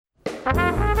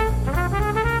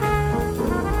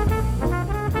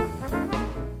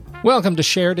Welcome to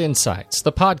Shared Insights,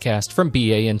 the podcast from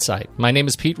BA Insight. My name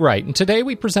is Pete Wright, and today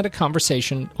we present a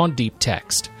conversation on deep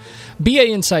text. BA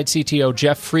Insight CTO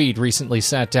Jeff Fried recently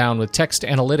sat down with text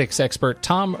analytics expert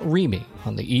Tom Reamy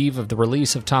on the eve of the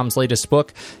release of Tom's latest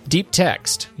book, Deep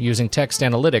Text, using text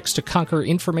analytics to conquer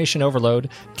information overload,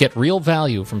 get real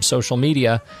value from social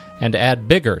media, and add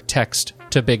bigger text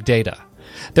to big data.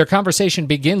 Their conversation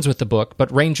begins with the book,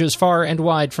 but ranges far and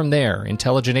wide from there.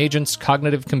 Intelligent agents,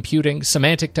 cognitive computing,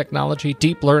 semantic technology,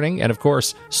 deep learning, and of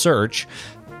course, search.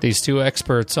 These two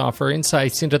experts offer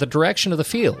insights into the direction of the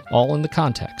field, all in the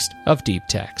context of deep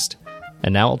text.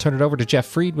 And now I'll turn it over to Jeff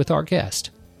Fried with our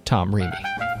guest, Tom Reamy.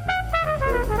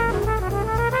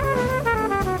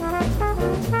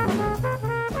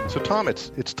 So, Tom, it's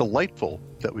delightful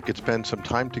that we could spend some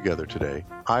time together today.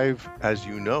 I've, as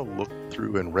you know, looked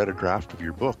through and read a draft of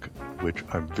your book, which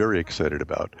I'm very excited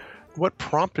about. What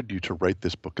prompted you to write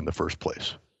this book in the first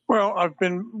place? Well, I've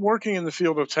been working in the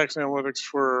field of text analytics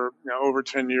for over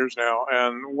 10 years now,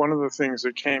 and one of the things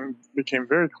that became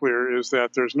very clear is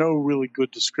that there's no really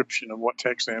good description of what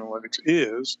text analytics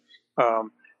is.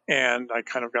 And I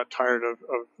kind of got tired of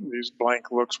these blank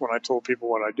looks when I told people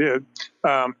what I did.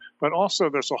 But also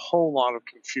there's a whole lot of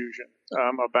confusion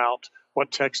about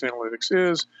what text analytics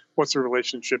is, what's the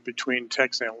relationship between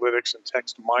text analytics and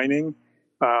text mining.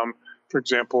 For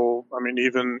example,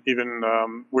 even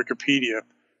Wikipedia.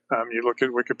 You look at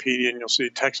Wikipedia and you'll see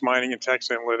text mining and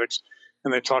text analytics,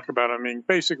 and they talk about,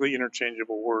 basically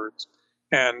interchangeable words.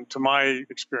 And to my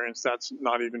experience, that's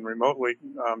not even remotely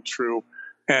true.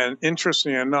 And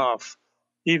interestingly enough,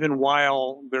 even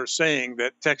while they're saying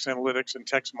that text analytics and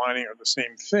text mining are the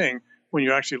same thing, when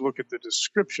you actually look at the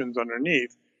descriptions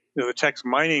underneath, the text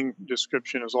mining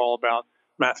description is all about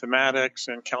mathematics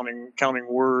and counting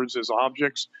words as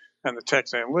objects, and the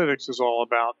text analytics is all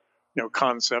about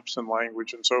concepts and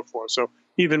language and so forth. So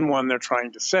even when they're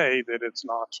trying to say that it's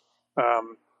not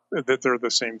that they're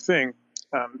the same thing,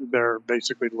 they're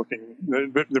basically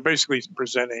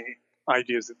presenting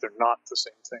ideas that they're not the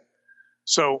same thing.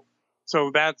 So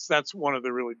that's one of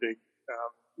the really big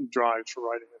drives for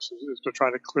writing this is to try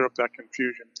to clear up that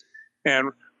confusion.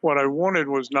 And what I wanted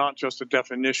was not just a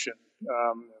definition,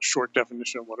 a short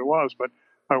definition of what it was, but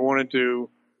I wanted to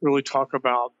really talk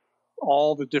about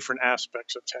all the different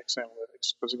aspects of text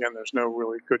analytics, because again, there's no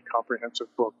really good comprehensive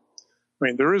book.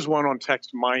 There is one on text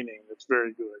mining that's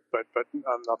very good, but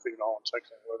nothing at all on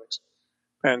text analytics.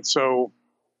 And so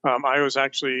I was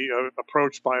actually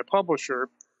approached by a publisher,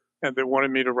 and they wanted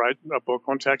me to write a book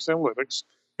on text analytics.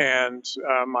 And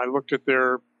I looked at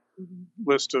their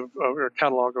list of their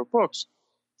catalog of books,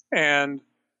 and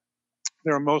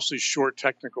they were mostly short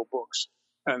technical books.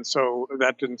 And so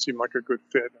that didn't seem like a good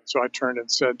fit. And so I turned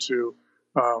and said to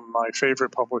my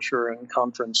favorite publisher and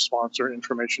conference sponsor,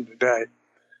 Information Today.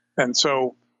 And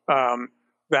so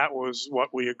that was what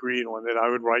we agreed on, that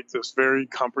I would write this very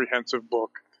comprehensive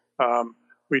book.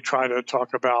 We try to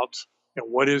talk about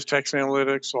what is text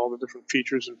analytics, all the different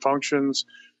features and functions,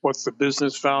 what's the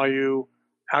business value,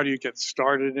 how do you get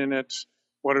started in it,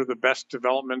 what are the best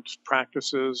development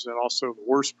practices and also the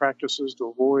worst practices to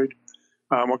avoid,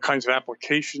 what kinds of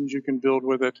applications you can build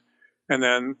with it. And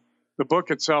then the book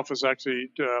itself is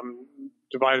actually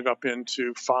divided up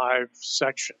into 5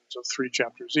 sections of 3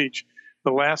 chapters each.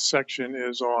 The last section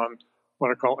is on what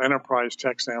I call enterprise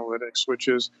text analytics, which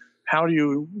is how do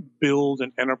you build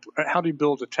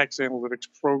a text analytics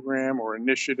program or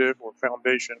initiative or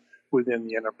foundation within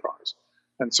the enterprise?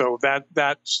 And so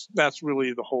that's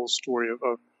really the whole story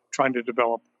of trying to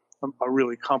develop a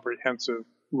really comprehensive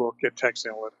look at text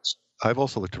analytics. I've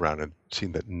also looked around and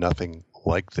seen that nothing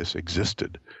like this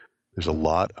existed. There's a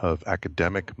lot of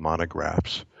academic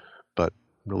monographs, but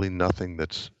really nothing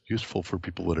that's useful for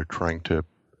people that are trying to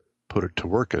put it to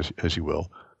work, as you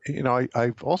will.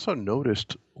 I've also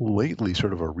noticed lately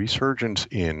sort of a resurgence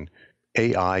in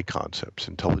AI concepts,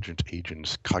 intelligent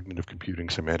agents, cognitive computing,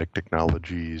 semantic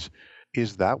technologies.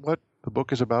 Is that what the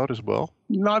book is about as well?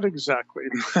 Not exactly.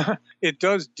 It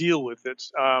does deal with it.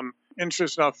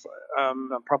 Interesting enough, I'm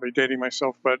probably dating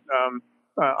myself, but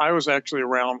I was actually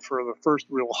around for the first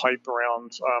real hype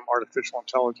around artificial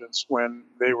intelligence when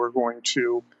they were going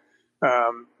to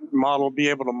be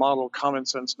able to model common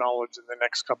sense knowledge in the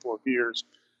next couple of years.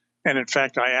 And in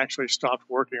fact, I actually stopped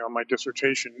working on my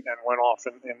dissertation and went off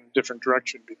in a different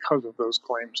direction because of those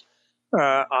claims.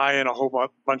 I and a whole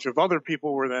bunch of other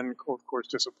people were then, of course,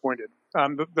 disappointed.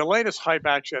 The latest hype,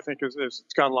 actually, I think, is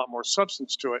it's got a lot more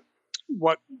substance to it.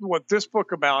 What this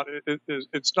book about is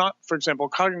it's not, for example,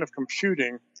 cognitive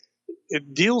computing.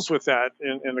 It deals with that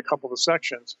in a couple of the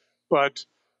sections, but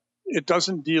it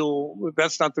doesn't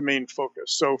that's not the main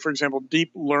focus. So, for example,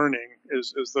 deep learning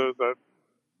is the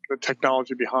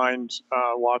technology behind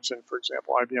Watson, for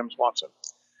example, IBM's Watson.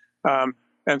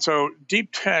 And so deep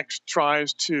text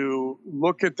tries to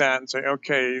look at that and say,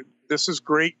 okay, this is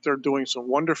great. They're doing some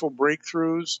wonderful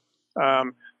breakthroughs.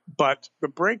 But the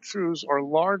breakthroughs are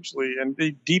largely, and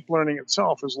the deep learning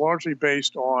itself is largely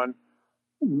based on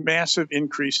massive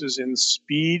increases in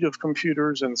speed of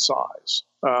computers and size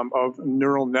of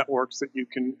neural networks that you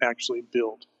can actually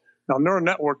build. Now, neural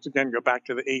networks, again, go back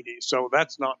to the 80s, so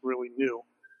that's not really new.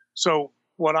 So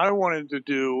what I wanted to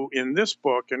do in this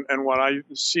book, and what I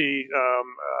see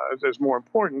as more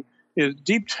important, is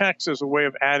deep text as a way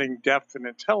of adding depth and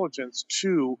intelligence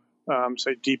to,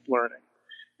 say, deep learning.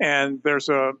 And there's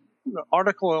an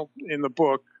article in the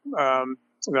book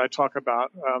that I talk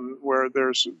about where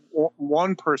there's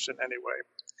one person, anyway,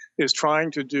 is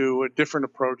trying to do a different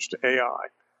approach to AI.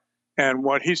 And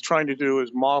what he's trying to do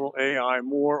is model AI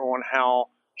more on how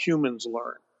humans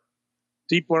learn.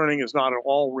 Deep learning is not at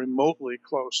all remotely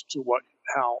close to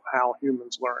how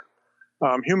humans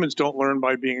learn. Humans don't learn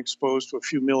by being exposed to a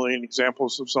few million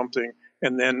examples of something,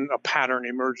 and then a pattern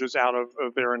emerges out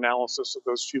of their analysis of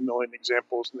those few million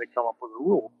examples, and they come up with a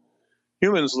rule.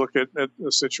 Humans look at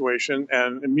the situation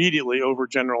and immediately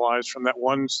overgeneralize from that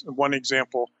one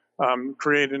example,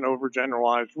 create an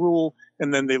overgeneralized rule,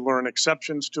 and then they learn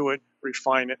exceptions to it,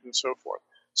 refine it, and so forth.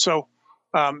 So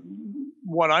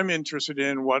what I'm interested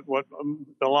in, what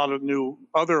a lot of new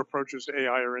other approaches to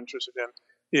AI are interested in,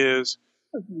 is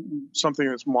something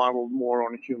that's modeled more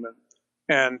on a human.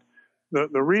 And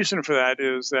the reason for that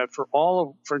is that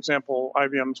for example,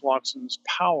 IBM's Watson's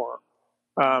power,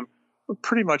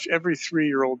 pretty much every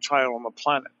 3-year-old child on the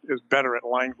planet is better at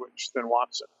language than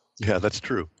Watson. Yeah, that's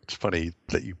true. It's funny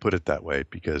that you put it that way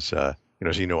because,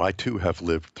 as you know, I too have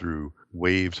lived through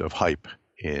waves of hype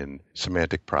in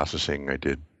semantic processing. I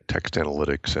did text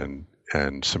analytics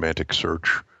and semantic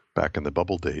search back in the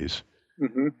bubble days.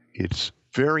 Mm-hmm. It's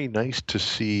very nice to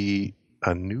see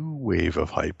a new wave of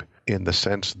hype in the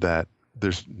sense that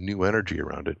there's new energy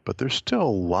around it, but there's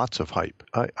still lots of hype.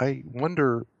 I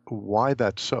wonder why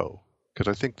that's so, because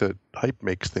I think that hype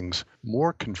makes things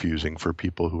more confusing for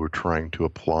people who are trying to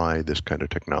apply this kind of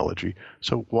technology.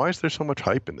 So why is there so much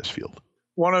hype in this field?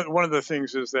 One of the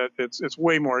things is that it's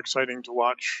way more exciting to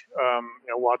watch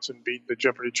Watson beat the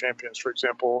Jeopardy champions, for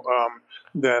example,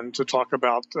 than to talk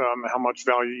about how much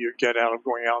value you get out of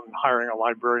going out and hiring a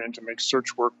librarian to make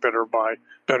search work better by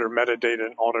better metadata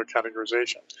and auto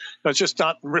categorization. That's just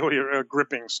not really a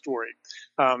gripping story.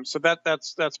 So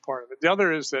that's part of it. The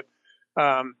other is that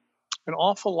an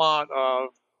awful lot of,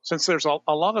 since there's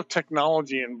a lot of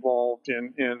technology involved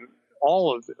in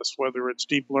all of this, whether it's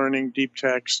deep learning, deep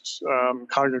text,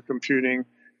 cognitive computing,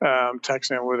 text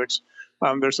analytics,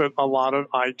 there's a lot of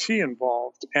IT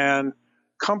involved. And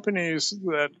companies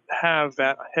that have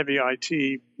that heavy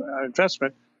IT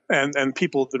investment and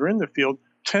people that are in the field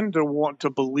tend to want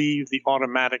to believe the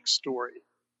automatic story.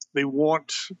 They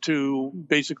want to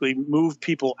basically move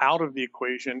people out of the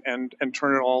equation and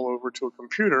turn it all over to a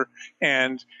computer,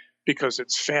 and because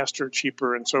it's faster,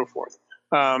 cheaper, and so forth.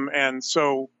 And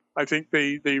so I think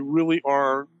they really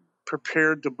are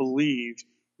prepared to believe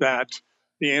that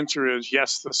the answer is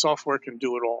yes, the software can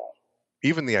do it all.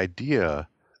 Even the idea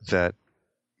that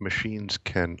machines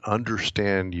can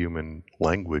understand human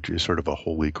language is sort of a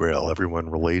holy grail. Everyone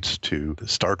relates to the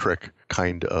Star Trek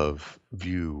kind of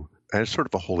view, and it's sort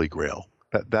of a holy grail.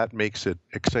 That makes it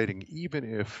exciting,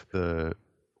 even if the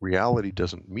reality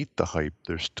doesn't meet the hype,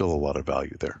 there's still a lot of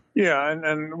value there. Yeah,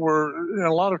 and we're in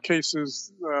a lot of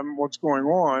cases, what's going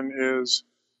on is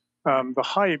the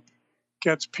hype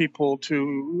gets people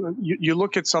to, you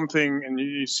look at something and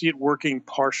you see it working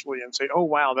partially and say, oh,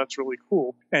 wow, that's really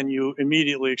cool. And you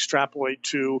immediately extrapolate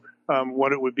to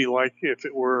what it would be like if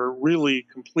it were really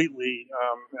completely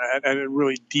at a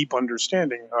really deep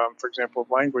understanding, for example,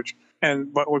 of language.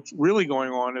 But what's really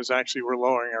going on is actually we're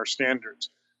lowering our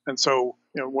standards. And so,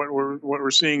 what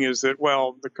we're seeing is that,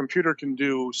 well, the computer can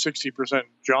do 60%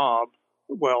 job.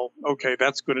 Well, okay,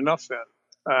 that's good enough then.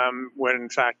 When in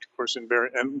fact, of course,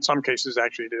 in some cases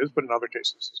actually it is, but in other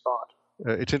cases it's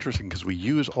not. It's interesting because we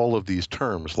use all of these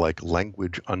terms like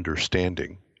language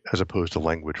understanding as opposed to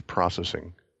language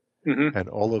processing, and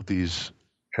all of these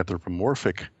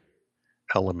anthropomorphic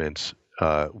elements,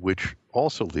 which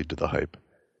also lead to the hype.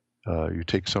 You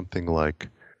take something like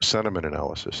sentiment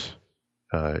analysis.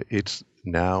 It's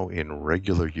now in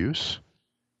regular use,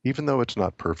 even though it's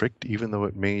not perfect, even though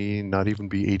it may not even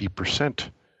be 80%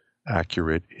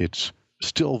 accurate, it's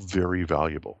still very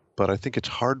valuable. But I think it's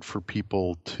hard for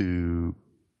people to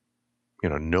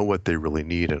know what they really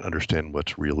need and understand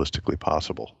what's realistically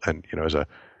possible. And, as a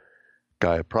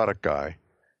product guy,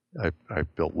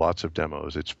 I've built lots of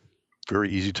demos. It's very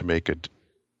easy to make a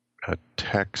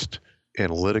text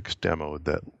analytics demo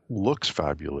that looks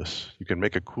fabulous. You can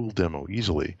make a cool demo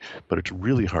easily, but it's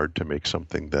really hard to make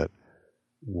something that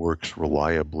works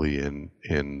reliably in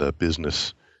the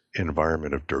business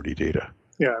environment of dirty data.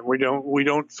 Yeah, we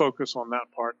don't focus on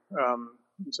that part.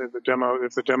 Say if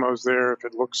the demo's there, if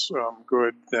it looks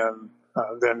good, then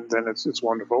it's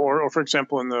wonderful. Or for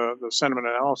example, in the sentiment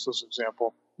analysis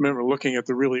example, I remember looking at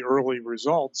the really early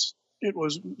results. It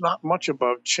was not much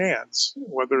above chance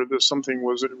whether something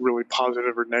was really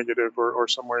positive or negative or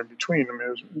somewhere in between. I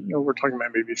mean, we're talking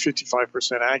about maybe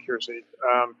 55% accuracy.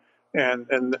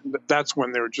 And that's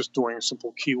when they were just doing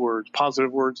simple keywords,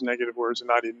 positive words, negative words, and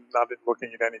not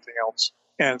looking at anything else.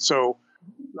 And so,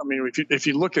 I mean, if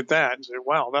you look at that and say,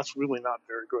 wow, that's really not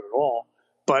very good at all.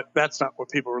 But that's not what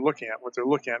people were looking at. What they're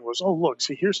looking at was, oh, look,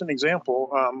 see, here's an example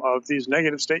of these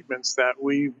negative statements that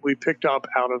we picked up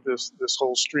out of this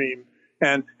whole stream.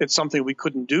 And it's something we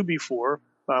couldn't do before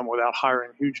without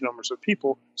hiring huge numbers of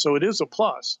people. So it is a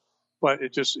plus, but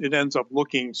it ends up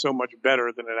looking so much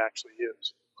better than it actually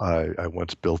is. I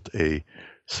once built a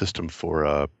system for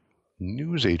a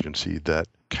news agency that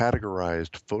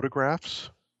categorized photographs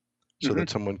so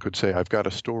that someone could say, I've got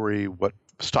a story, what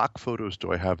stock photos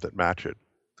do I have that match it?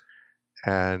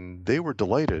 And they were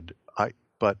delighted.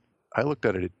 But I looked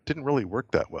at it, it didn't really work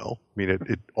that well. I mean,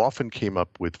 it often came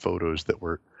up with photos that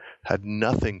had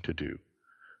nothing to do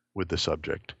with the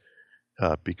subject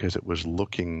because it was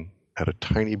looking at a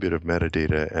tiny bit of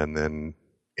metadata and then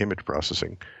image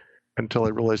processing, until I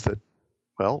realized that,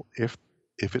 well, if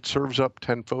it serves up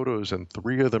 10 photos and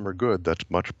 3 of them are good, that's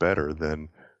much better than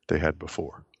they had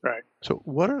before. Right. So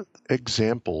what are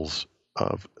examples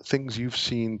of things you've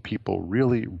seen people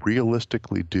really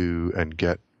realistically do and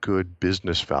get good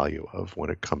business value of when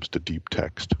it comes to deep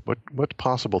text? What's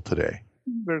possible today?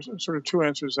 There's sort of 2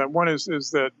 answers. That one is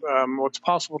that what's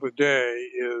possible today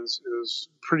is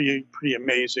pretty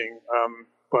amazing.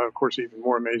 But of course, even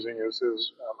more amazing is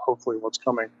hopefully what's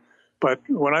coming. But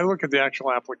when I look at the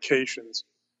actual applications,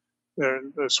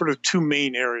 there's sort of 2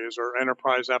 main areas, are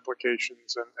enterprise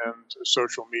applications and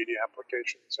social media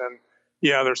applications. And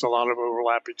yeah, there's a lot of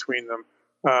overlap between them.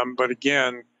 But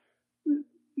again,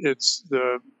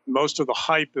 most of the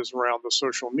hype is around the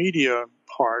social media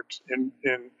part, and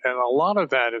a lot of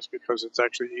that is because it's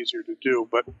actually easier to do.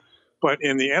 But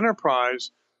in the enterprise,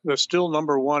 the still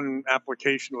number one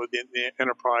application within the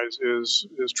enterprise is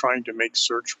trying to make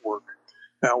search work.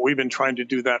 Now, we've been trying to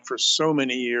do that for so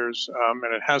many years,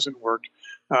 and it hasn't worked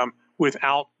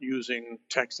without using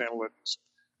text analytics.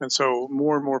 And so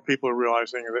more and more people are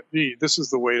realizing that, this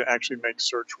is the way to actually make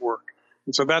search work.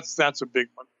 And so that's a big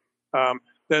one.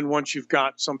 Then once you've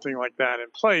got something like that in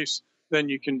place, then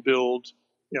you can build,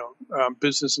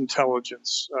 business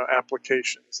intelligence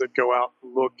applications that go out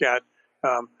and look at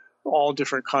all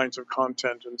different kinds of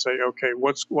content and say, okay,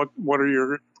 what are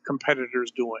your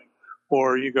competitors doing?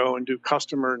 Or you go and do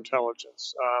customer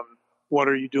intelligence. What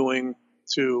are you doing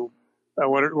to?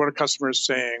 What are customers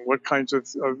saying? What kinds of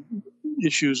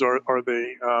issues are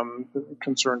they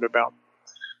concerned about?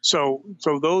 So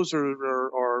those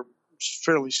are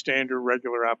fairly standard,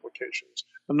 regular applications.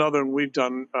 Another one we've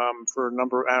done for a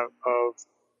number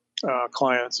of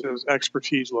clients is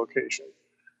expertise location,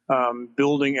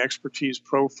 building expertise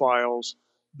profiles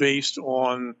based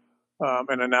on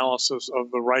an analysis of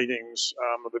the writings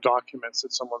of the documents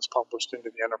that someone's published into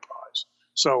the enterprise.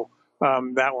 So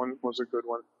that one was a good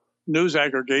one. News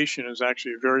aggregation is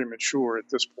actually very mature at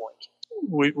this point.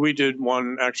 We did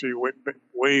one actually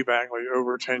way back, like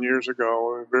over 10 years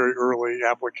ago, a very early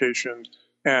application,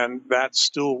 and that's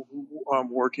still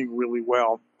working really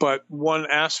well. But one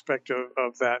aspect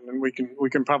of that, and we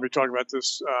can probably talk about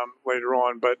this later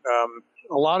on, but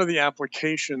a lot of the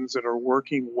applications that are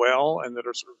working well and that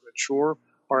are sort of mature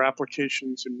are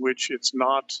applications in which it's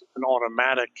not an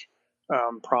automatic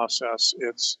process.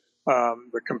 It's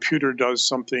the computer does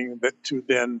something that to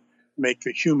then make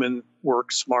the human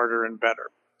work smarter and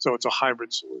better. So it's a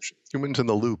hybrid solution. Humans in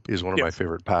the loop is one of my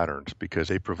favorite patterns because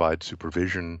they provide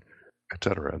supervision, et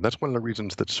cetera. And that's one of the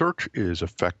reasons that search is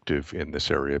effective in this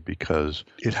area, because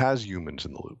it has humans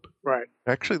in the loop. Right.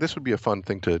 Actually, this would be a fun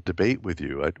thing to debate with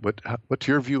you. What's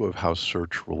your view of how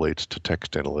search relates to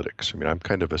text analytics? I mean, I'm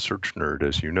kind of a search nerd,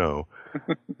 as you know.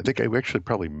 I think we actually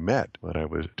probably met when I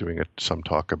was doing some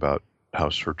talk about how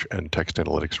search and text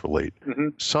analytics relate. Mm-hmm.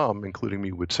 Some, including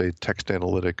me, would say text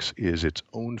analytics is its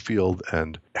own field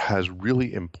and has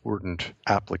really important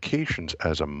applications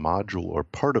as a module or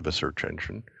part of a search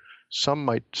engine. Some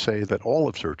might say that all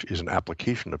of search is an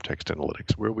application of text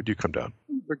analytics. Where would you come down?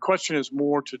 The question is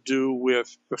more to do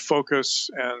with the focus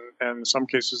and in some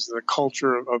cases the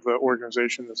culture of the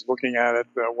organization that's looking at it,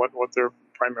 what they're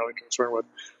primarily concerned with.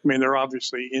 I mean, they're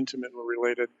obviously intimately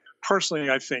related. Personally,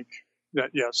 I think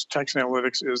that, yes, text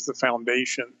analytics is the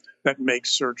foundation that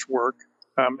makes search work,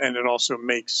 and it also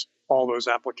makes all those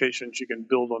applications you can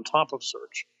build on top of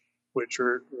search, which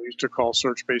we used to call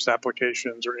search-based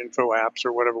applications or info apps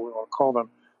or whatever we want to call them.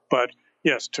 But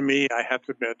yes, to me, I have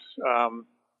to admit,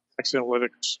 text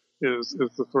analytics is the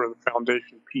sort of the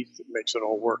foundation piece that makes it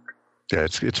all work. Yeah,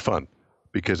 it's fun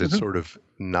because it's sort of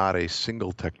not a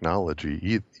single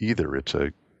technology either. It's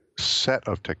a set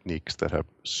of techniques that have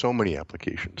so many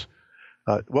applications.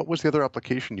 What was the other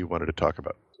application you wanted to talk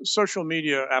about? Social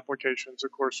media applications,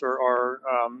 of course, are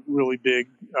really big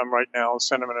right now.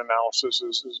 Sentiment analysis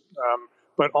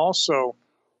but also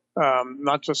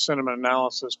not just sentiment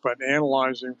analysis, but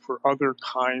analyzing for other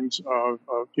kinds of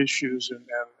issues and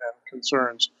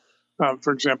concerns.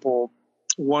 For example,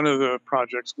 one of the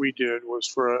projects we did was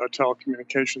for a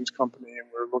telecommunications company, and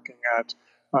we're looking at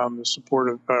the support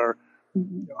of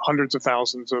hundreds of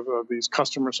thousands of these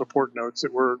customer support notes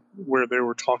that were where they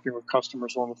were talking with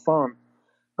customers on the phone.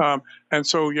 And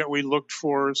so, we looked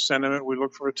for sentiment, we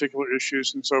looked for particular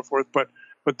issues and so forth.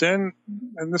 But then,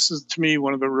 and this is to me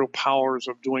one of the real powers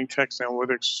of doing text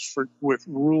analytics with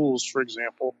rules, for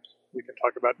example. We can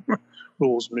talk about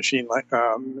rules, machine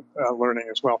learning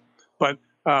as well. But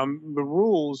the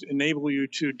rules enable you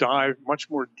to dive much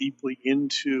more deeply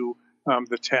into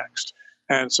the text.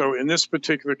 And so in this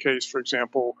particular case, for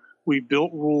example, we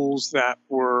built rules that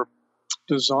were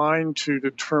designed to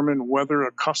determine whether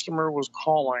a customer was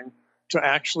calling to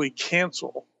actually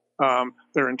cancel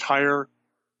their entire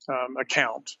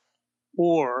account,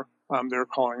 or they're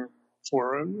calling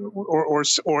for,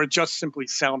 or it just simply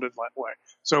sounded that way.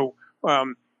 So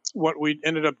what we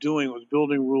ended up doing was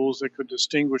building rules that could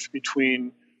distinguish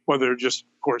between whether just,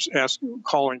 of course,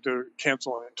 calling to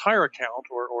cancel an entire account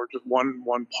or just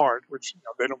one part, which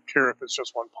they don't care if it's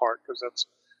just one part because that's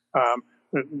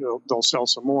they'll sell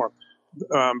some more.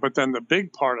 But then the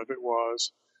big part of it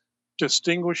was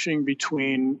distinguishing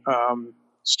between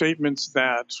statements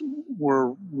that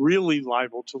were really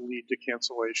liable to lead to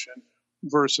cancellation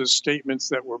versus statements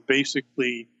that were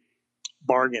basically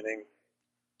bargaining.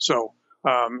 So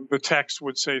the text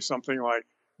would say something like,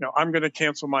 I'm going to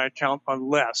cancel my account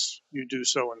unless you do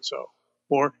so and so.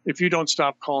 Or if you don't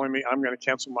stop calling me, I'm going to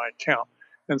cancel my account.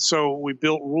 And so we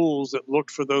built rules that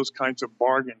looked for those kinds of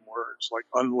bargain words like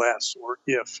unless or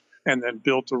if, and then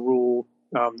built a rule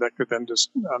that could then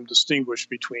distinguish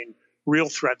between real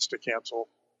threats to cancel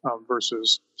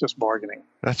versus just bargaining.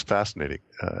 That's fascinating.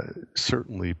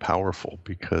 Certainly powerful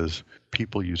because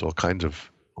people use all kinds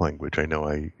of language. I know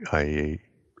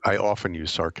I often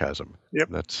use sarcasm. Yep.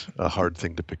 That's a hard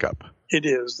thing to pick up. It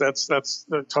is. That's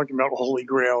talking about holy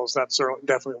grails. That's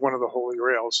definitely one of the holy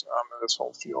grails in this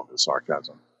whole field is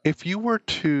sarcasm. If you were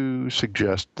to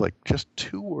suggest just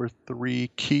 2 or 3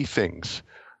 key things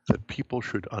that people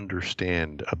should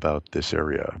understand about this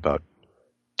area, about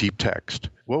deep text,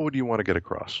 what would you want to get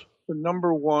across? The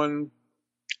number one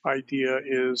idea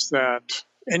is that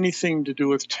anything to do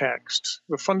with text,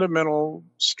 the fundamental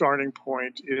starting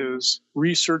point is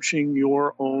researching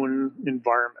your own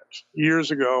environment.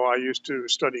 Years ago, I used to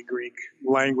study Greek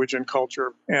language and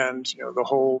culture and the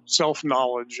whole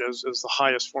self-knowledge as the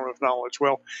highest form of knowledge.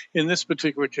 Well, in this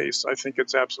particular case, I think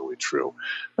it's absolutely true.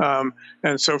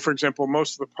 And so, for example,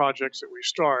 most of the projects that we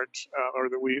start or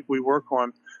that we work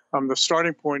on, the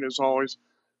starting point is always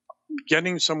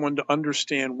getting someone to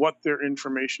understand what their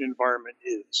information environment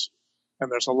is.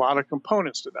 And there's a lot of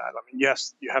components to that. I mean,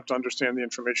 yes, you have to understand the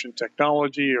information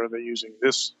technology. Are they using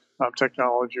this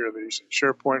technology? Are they using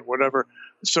SharePoint, whatever?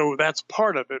 So that's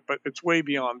part of it, but it's way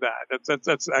beyond that.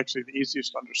 That's actually the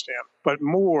easiest to understand. But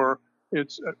more,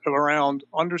 it's around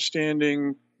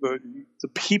understanding the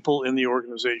people in the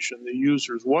organization, the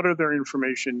users. What are their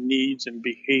information needs and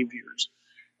behaviors?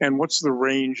 And what's the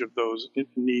range of those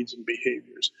needs and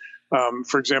behaviors?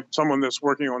 For example, someone that's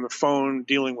working on the phone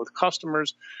dealing with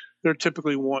customers, they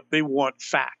typically want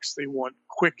facts. They want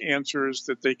quick answers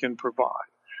that they can provide.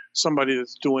 Somebody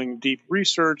that's doing deep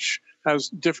research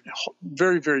has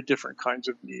very, very different kinds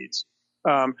of needs.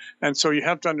 And so you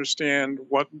have to understand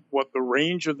what the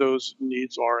range of those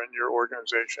needs are in your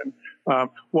organization.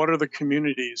 What are the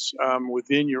communities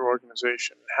within your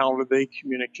organization? How do they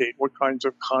communicate? What kinds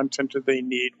of content do they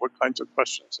need? What kinds of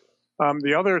questions?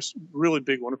 The other really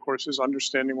big one, of course, is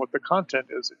understanding what the content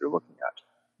is that you're looking at.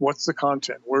 What's the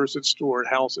content? Where is it stored?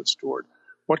 How is it stored?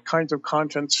 What kinds of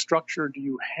content structure do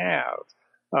you have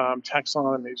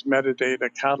taxonomies, metadata,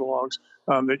 catalogs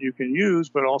that you can use,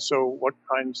 but also what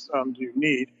kinds do you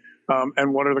need,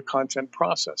 and what are the content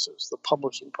processes, the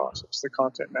publishing process, the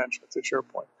content management, the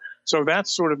SharePoint. So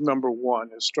that's sort of number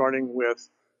one, is starting with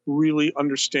really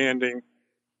understanding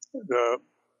the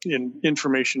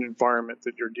information environment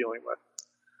that you're dealing with.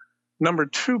 Number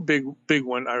two big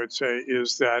one, I would say,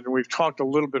 is that, and we've talked a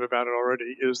little bit about it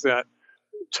already, is that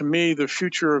to me, the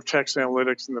future of text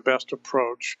analytics and the best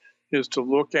approach is to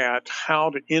look at how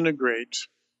to integrate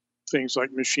things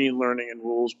like machine learning and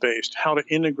rules-based, how to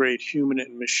integrate human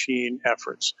and machine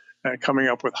efforts, and coming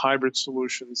up with hybrid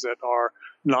solutions that are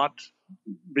not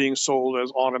being sold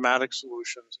as automatic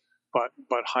solutions, but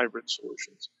hybrid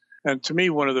solutions. And to me,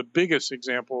 one of the biggest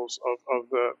examples of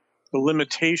the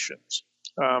limitations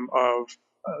of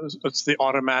it's the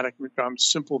automatic,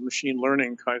 simple machine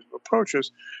learning kinds of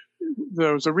approaches.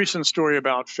 There was a recent story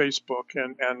about Facebook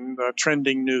and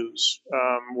trending news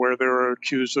where they were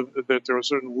accused of that there was a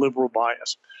certain liberal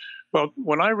bias. Well,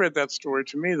 when I read that story,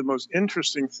 to me, the most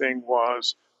interesting thing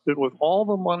was that with all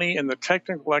the money and the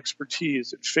technical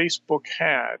expertise that Facebook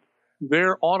had,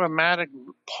 their automatic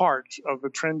part of the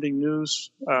trending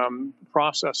news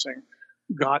processing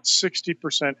got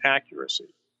 60%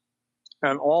 accuracy.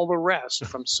 And all the rest,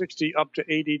 from 60 up to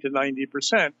 80 to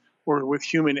 90%, were with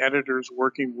human editors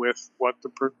working with what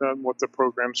the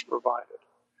programs provided.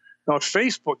 Now, if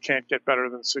Facebook can't get better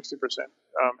than 60%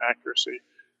 accuracy,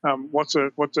 what's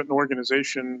an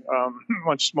organization,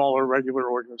 much smaller, regular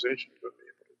organization, going to be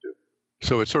able to do?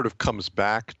 So it sort of comes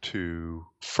back to,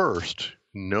 first,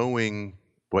 knowing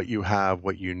what you have,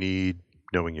 what you need,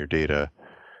 knowing your data,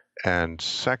 and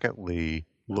secondly,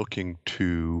 looking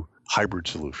to hybrid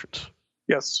solutions.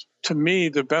 Yes. To me,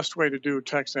 the best way to do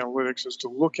text analytics is to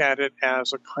look at it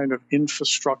as a kind of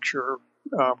infrastructure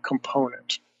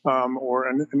component or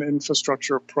an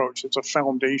infrastructure approach. It's a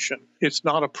foundation. It's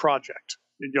not a project.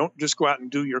 You don't just go out and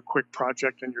do your quick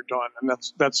project and you're done. And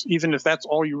that's even if that's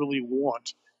all you really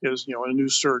want is, a new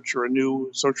search or a new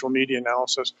social media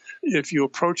analysis. If you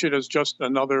approach it as just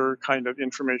another kind of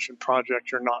information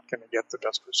project, you're not going to get the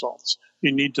best results.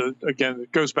 You need to, again,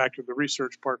 it goes back to the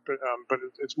research part, but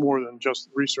it's more than just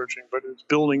researching, but it's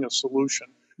building a solution.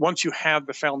 Once you have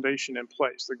the foundation in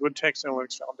place, the good text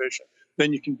analytics foundation,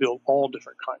 then you can build all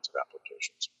different kinds of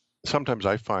applications. Sometimes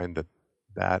I find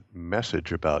that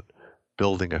message about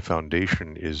building a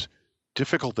foundation is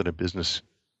difficult in a business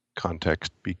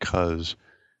context because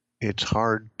it's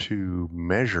hard to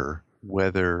measure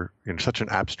whether, in such an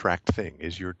abstract thing,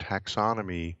 is your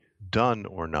taxonomy done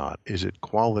or not? Is it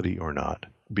quality or not?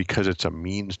 Because it's a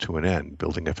means to an end,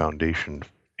 building a foundation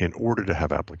in order to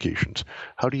have applications.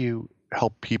 How do you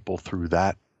help people through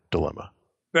that dilemma?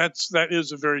 That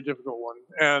is a very difficult one,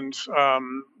 and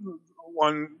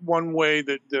one way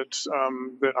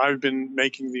that I've been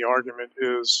making the argument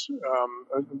is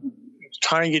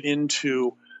tying it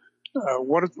into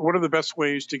what are the best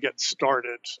ways to get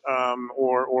started,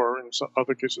 or in some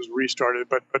other cases restarted.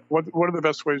 But what are the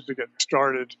best ways to get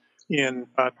started in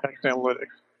text analytics?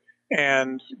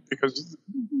 And because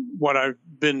what I've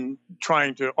been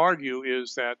trying to argue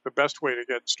is that the best way to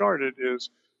get started is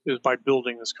by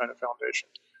building this kind of foundation.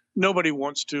 Nobody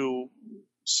wants to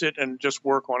sit and just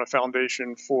work on a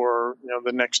foundation for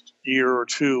the next year or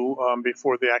two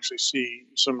before they actually see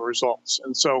some results.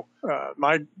 And so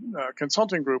my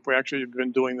consulting group, we actually have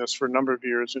been doing this for a number of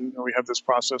years, and we have this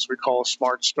process we call a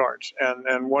Smart Start.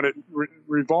 And what it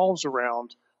revolves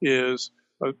around is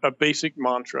a basic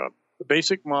mantra. The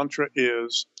basic mantra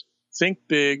is think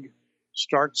big,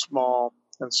 start small,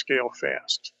 and scale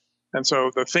fast. And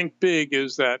so the think big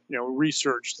is that,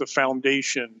 research, the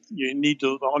foundation. You need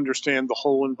to understand the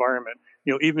whole environment,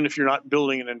 even if you're not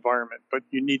building an environment, but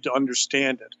you need to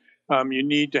understand it. You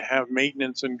need to have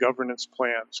maintenance and governance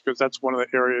plans, because that's one of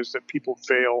the areas that people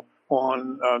fail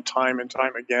on time and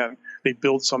time again. They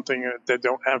build something that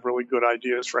don't have really good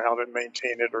ideas for how to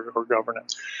maintain it or govern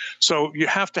it. So you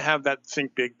have to have that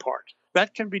think big part.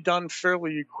 That can be done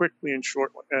fairly quickly and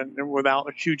shortly and without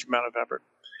a huge amount of effort.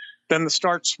 Then the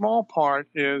start small part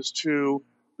is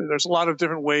there's a lot of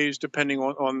different ways depending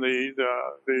on the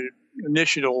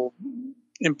initial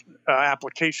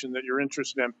application that you're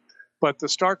interested in. But the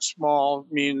start small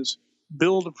means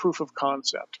build a proof of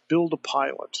concept, build a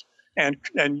pilot, and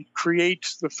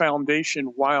create the foundation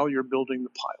while you're building the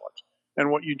pilot. And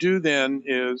what you do then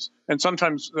is, and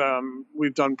sometimes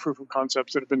we've done proof of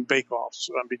concepts that have been bake-offs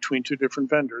between two different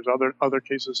vendors. Other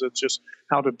cases, it's just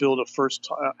how to build a first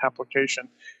application.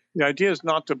 The idea is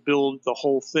not to build the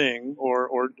whole thing,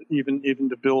 or even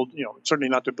to build, certainly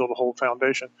not to build a whole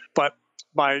foundation, but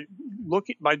by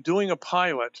doing a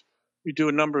pilot, you do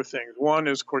a number of things. One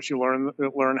is, of course, you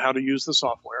learn how to use the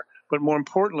software, but more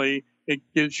importantly, it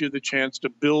gives you the chance to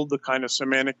build the kind of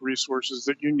semantic resources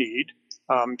that you need,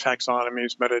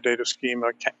 taxonomies, metadata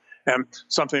schema, and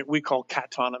something we call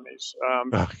catonomies.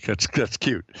 That's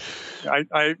cute.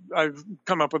 I've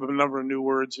come up with a number of new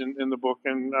words in the book,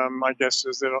 and my guess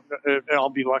is that I'll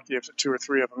be lucky if 2 or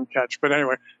 3 of them catch. But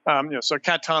anyway, so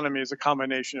catonomy is a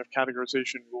combination of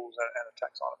categorization rules and a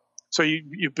taxonomy. So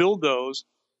you build those,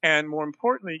 and more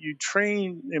importantly, you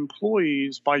train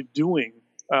employees by doing.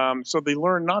 So they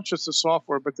learn not just the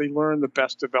software, but they learn the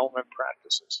best development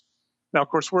practices. Now, of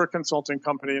course, we're a consulting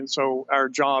company, and so our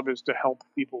job is to help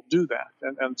people do that.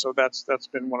 And so that's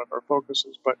been one of our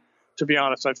focuses. But to be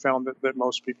honest, I found that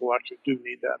most people actually do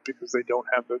need that because they don't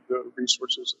have the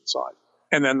resources inside.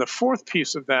 And then the fourth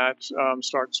piece of that,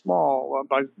 start small,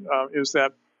 is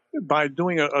that by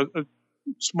doing a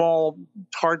small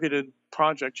targeted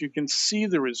project, you can see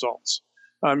the results.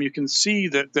 You can see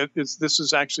that this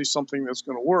is actually something that's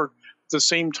going to work. At the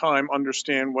same time,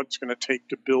 understand what's going to take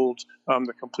to build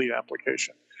the complete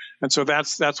application. And so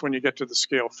that's when you get to the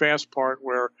scale fast part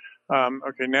where,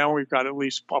 okay, now we've got at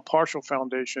least a partial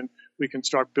foundation. We can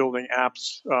start building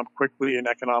apps quickly and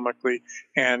economically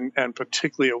and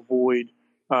particularly avoid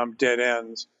dead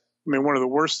ends. I mean, one of the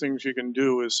worst things you can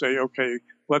do is say, okay,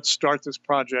 let's start this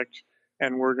project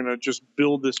and we're going to just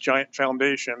build this giant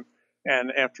foundation.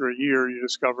 And after a year, you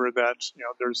discover that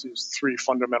there's these 3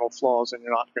 fundamental flaws, and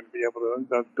you're not going to be able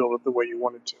to build it the way you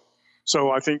wanted to. So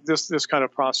I think this kind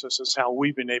of process is how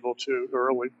we've been able to, or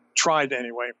really tried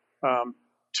anyway,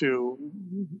 to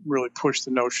really push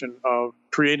the notion of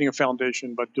creating a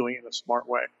foundation, but doing it in a smart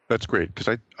way. That's great,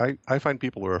 because I find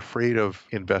people are afraid of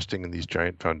investing in these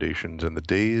giant foundations, and the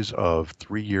days of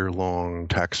 3-year-long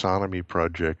taxonomy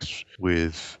projects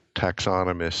with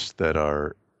taxonomists that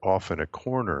are off in a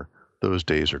corner, those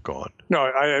days are gone. No,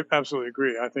 I absolutely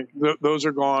agree. I think those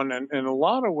are gone. And in a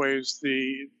lot of ways,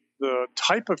 the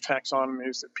type of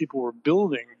taxonomies that people were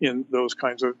building in those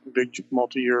kinds of big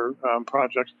multi-year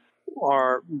projects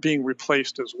are being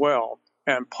replaced as well.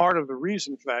 And part of the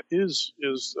reason for that is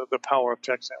the power of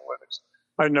text analytics.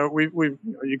 I know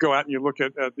you go out and you look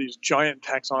at these giant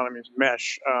taxonomies,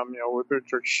 MESH,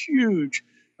 which are huge,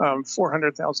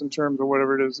 400,000 terms or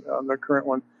whatever it is, the current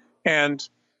one. And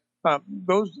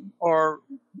those are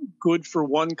good for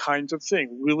one kind of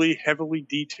thing, really heavily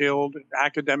detailed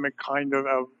academic kind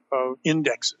of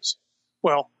indexes.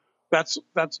 Well, that's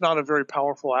not a very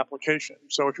powerful application.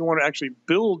 So if you want to actually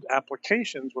build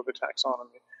applications with a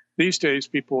taxonomy, these days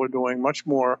people are doing much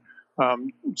more.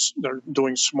 They're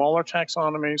doing smaller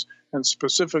taxonomies, and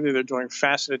specifically they're doing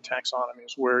faceted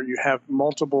taxonomies where you have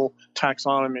multiple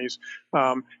taxonomies,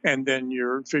 and then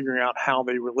you're figuring out how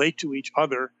they relate to each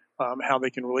other. How they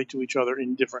can relate to each other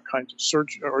in different kinds of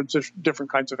search or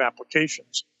different kinds of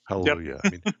applications. Hallelujah.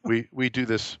 Yep. I mean, we do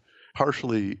this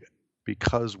partially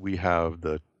because we have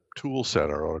the tool set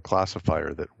or a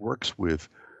classifier that works with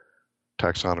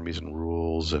taxonomies and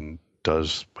rules and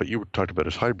does what you talked about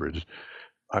as hybrids.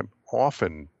 I'm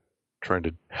often trying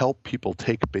to help people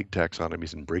take big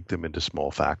taxonomies and break them into small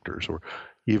factors, or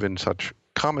even such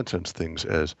common sense things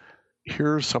as,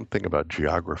 here's something about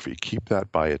geography. Keep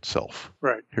that by itself.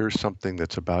 Right. Here's something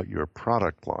that's about your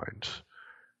product lines.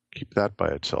 Keep that by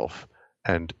itself.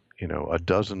 And, a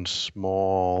dozen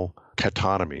small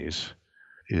catonomies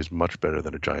is much better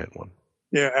than a giant one.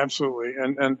 Yeah, absolutely.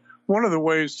 And one of the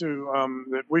ways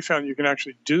that we found you can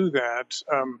actually do that,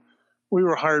 we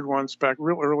were hired once back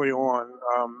real early on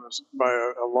by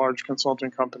a large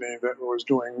consulting company that was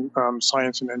doing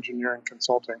science and engineering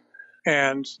consulting.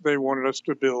 And they wanted us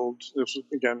to build, this was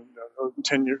again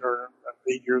 10 years or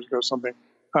 8 years ago, something.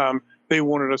 They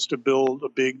wanted us to build a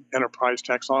big enterprise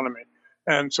taxonomy.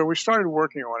 And so we started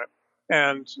working on it.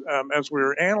 And as we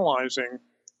were analyzing,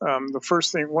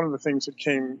 one of the things that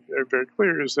came very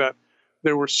clear is that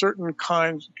there were certain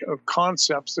kinds of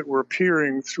concepts that were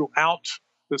appearing throughout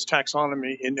this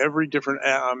taxonomy in every different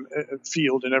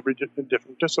field, in every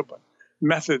different discipline.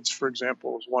 Methods, for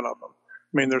example, is one of them.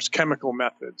 I mean, there's chemical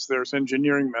methods, there's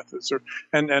engineering methods,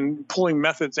 and pulling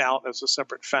methods out as a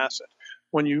separate facet.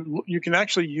 When you can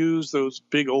actually use those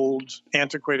big old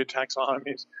antiquated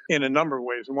taxonomies in a number of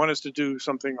ways. And one is to do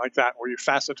something like that, where you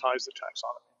facetize the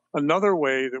taxonomy. Another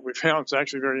way that we found is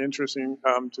actually very interesting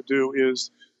to do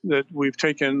is that we've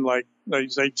taken, like they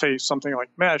say something like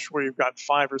MESH, where you've got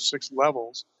 5 or 6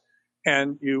 levels,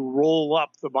 and you roll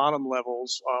up the bottom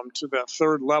levels to that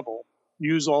third level.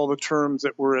 Use all the terms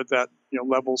that were at that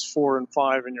levels 4 and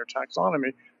 5 in your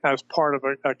taxonomy as part of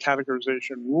a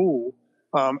categorization rule,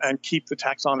 and keep the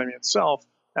taxonomy itself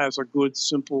as a good,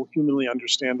 simple, humanly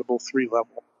understandable 3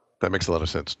 level. That makes a lot of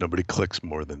sense. Nobody clicks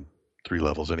more than 3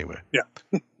 levels anyway.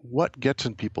 Yeah. What gets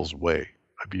in people's way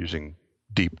of using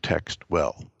deep text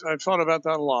well? I've thought about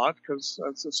that a lot because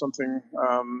that's something,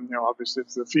 obviously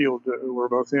it's the field that we're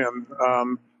both in.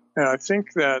 And I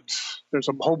think that there's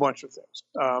a whole bunch of things,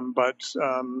 but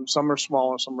some are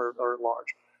small and some are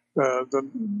large.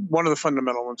 One of the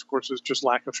fundamental ones, of course, is just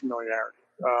lack of familiarity.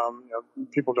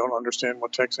 People don't understand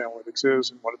what text analytics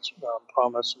is and what its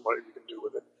promise and what you can do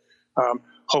with it.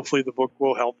 Hopefully, the book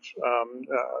will help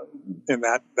in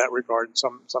that regard to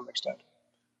some extent.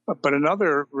 But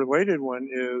another related one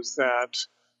is that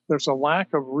there's a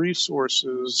lack of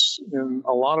resources in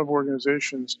a lot of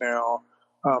organizations now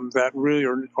that really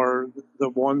are the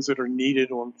ones that are needed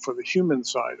for the human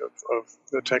side of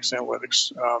the text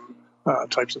analytics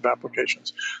types of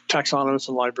applications. Taxonomists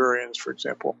and librarians, for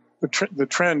example. The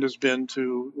trend has been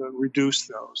to reduce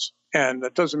those. And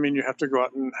that doesn't mean you have to go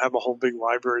out and have a whole big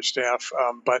library staff.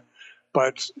 But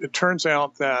it turns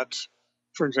out that,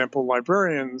 for example,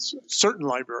 certain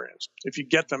librarians, if you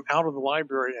get them out of the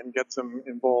library and get them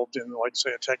involved in, like,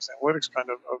 say, a text analytics kind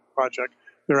of project,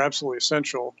 they're absolutely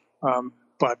essential.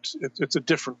 But it's a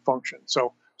different function.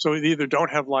 So they either don't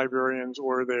have librarians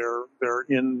or they're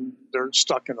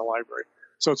stuck in the library.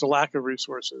 So it's a lack of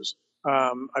resources.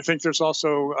 I think there's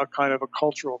also a kind of a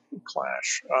cultural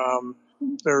clash.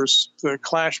 There's the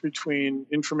clash between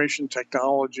information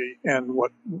technology and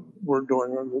what we're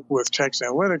doing with text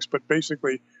analytics, but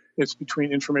basically it's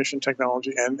between information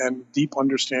technology and deep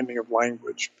understanding of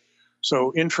language.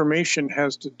 So information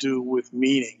has to do with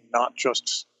meaning, not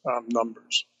just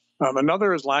numbers.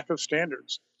 Another is lack of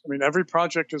standards. I mean, every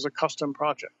project is a custom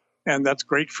project, and that's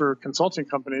great for consulting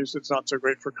companies. It's not so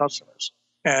great for customers.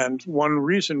 And one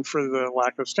reason for the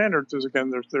lack of standards is,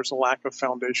 again, there's a lack of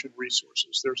foundation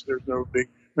resources. There's no big,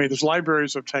 there's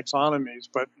libraries of taxonomies,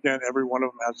 but again, every one of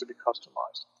them has to be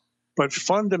customized. But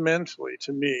fundamentally,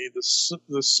 to me,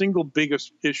 the single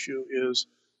biggest issue is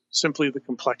simply the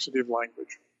complexity of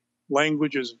language.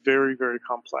 Language is very, very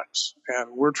complex,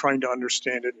 and we're trying to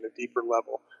understand it in a deeper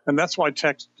level. And that's why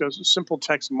simple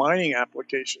text mining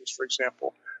applications, for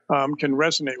example, can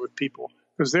resonate with people.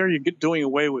 Because there you get doing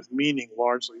away with meaning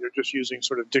largely. You're just using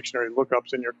sort of dictionary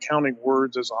lookups and you're counting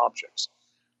words as objects.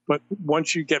 But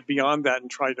once you get beyond that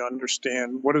and try to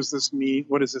understand what does this mean,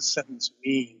 what does this sentence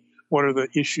mean, what are the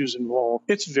issues involved,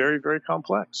 it's very, very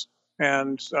complex.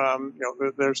 And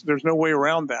there's no way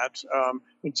around that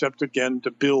except, again,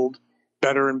 to build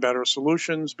better and better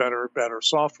solutions, better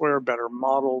software, better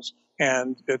models.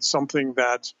 And it's something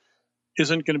that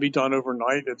isn't going to be done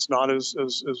overnight. It's not as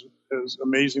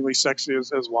amazingly sexy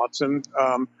as Watson,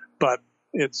 but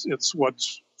it's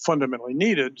what's fundamentally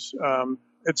needed.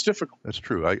 It's difficult. That's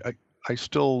true. I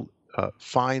still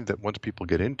find that once people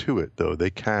get into it, though, they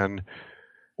can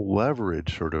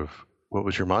leverage sort of, what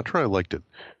was your mantra? I liked it.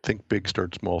 Think big,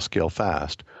 start small, scale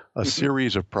fast. A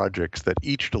series of projects that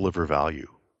each deliver value,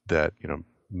 that,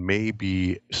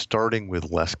 maybe starting with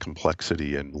less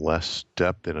complexity and less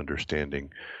depth in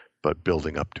understanding, but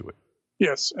building up to it.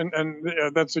 Yes, and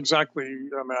that's exactly,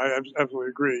 I absolutely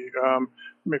agree.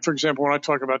 For example, when I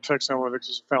talk about text analytics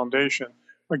as a foundation,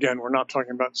 again, we're not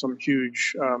talking about some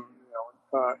huge,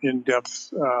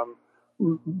 in-depth,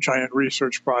 giant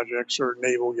research projects or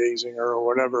navel gazing or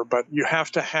whatever, but you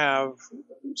have to have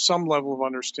some level of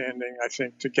understanding, I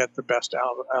think, to get the best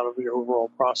out of the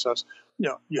overall process.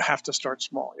 You have to start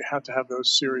small. You have to have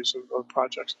those series of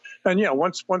projects. And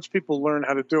once people learn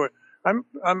how to do it, I'm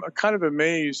kind of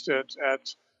amazed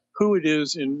at who it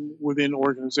is within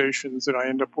organizations that I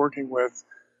end up working with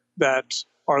that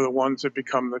are the ones that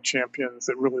become the champions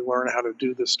that really learn how to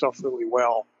do this stuff really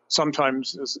well.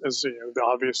 Sometimes, as the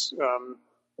obvious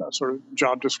sort of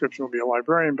job description will be a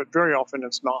librarian, but very often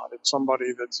it's not. It's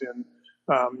somebody that's in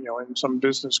some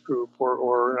business group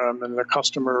or in the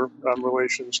customer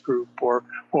relations group or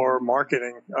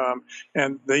marketing,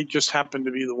 and they just happen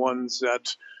to be the ones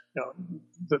that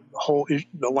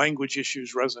the language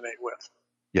issues resonate with.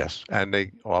 Yes, and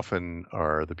they often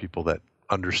are the people that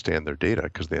understand their data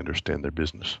because they understand their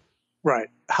business. Right.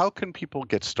 How can people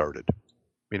get started? I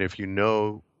mean, if you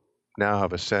now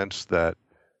have a sense that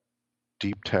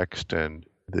deep text and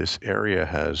this area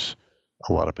has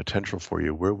a lot of potential for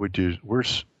you, where do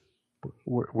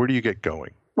you get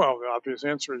going? Well, the obvious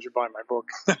answer is you buy my book.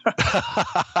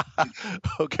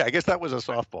 Okay, I guess that was a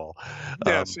softball.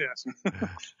 Yes.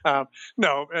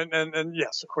 No, and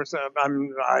yes, of course.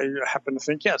 I happen to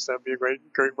think yes, that would be a great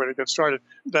way to get started.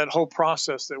 That whole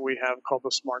process that we have called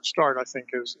the Smart Start, I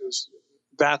think, is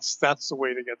that's the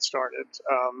way to get started.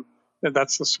 And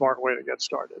that's the smart way to get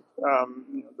started.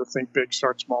 The think big,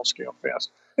 start small, scale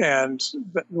fast. And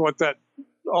what that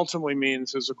ultimately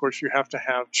means is, of course, you have to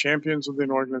have champions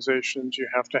within organizations. You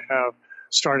have to have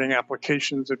starting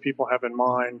applications that people have in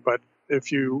mind. But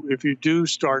if you do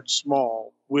start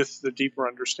small with the deeper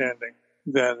understanding,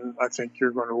 then I think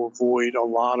you're going to avoid a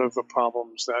lot of the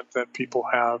problems that people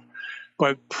have.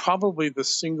 But probably the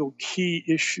single key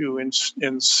issue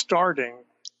in starting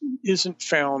isn't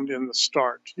found in the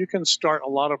start. You can start a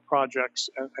lot of projects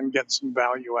and get some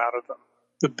value out of them.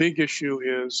 The big issue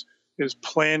is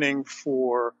planning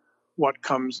for what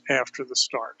comes after the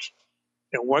start.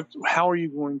 How are you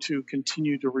going to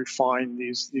continue to refine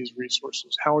these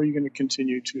resources? How are you going to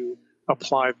continue to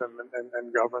apply them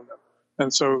and govern them?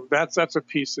 And so that's a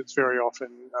piece that's very often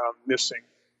missing,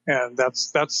 and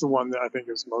that's the one that I think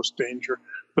is most danger.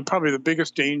 But probably the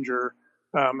biggest danger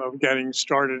of getting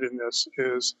started in this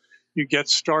is you get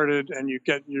started and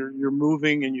you're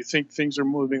moving and you think things are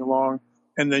moving along,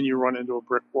 and then you run into a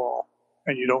brick wall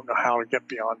and you don't know how to get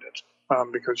beyond it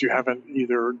because you haven't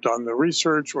either done the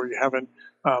research or you haven't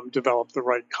developed the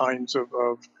right kinds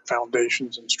of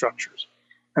foundations and structures.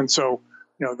 And so,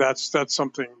 that's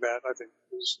something that I think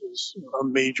is a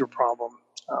major problem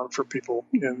for people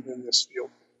in this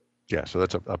field. Yeah, so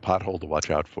that's a pothole to watch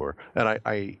out for. And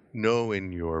I know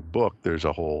in your book, there's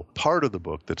a whole part of the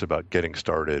book that's about getting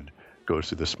started, goes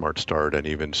through the Smart Start and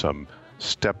even some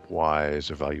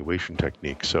stepwise evaluation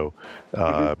techniques. So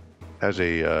as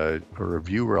a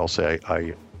reviewer, I'll say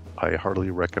I heartily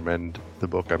recommend the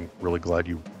book. I'm really glad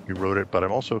you wrote it, but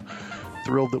I'm also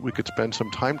thrilled that we could spend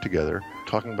some time together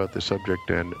talking about this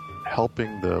subject and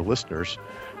helping the listeners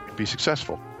be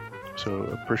successful. So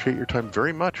appreciate your time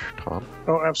very much, Tom.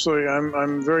 Oh, absolutely.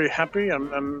 I'm very happy.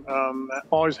 I'm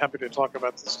always happy to talk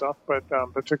about this stuff, but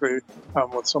particularly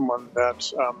with someone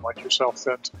that like yourself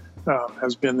that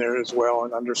has been there as well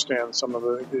and understands some of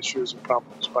the issues and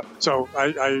problems. But so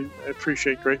I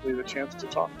appreciate greatly the chance to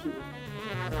talk to you.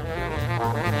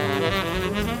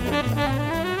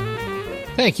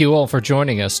 Thank you all for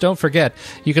joining us. Don't forget,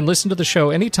 you can listen to the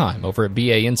show anytime over at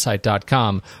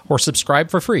bainsight.com or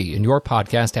subscribe for free in your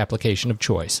podcast application of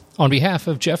choice. On behalf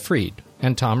of Jeff Fried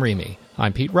and Tom Remy,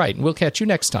 I'm Pete Wright, and we'll catch you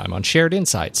next time on Shared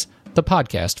Insights, the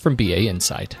podcast from BA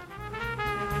Insight.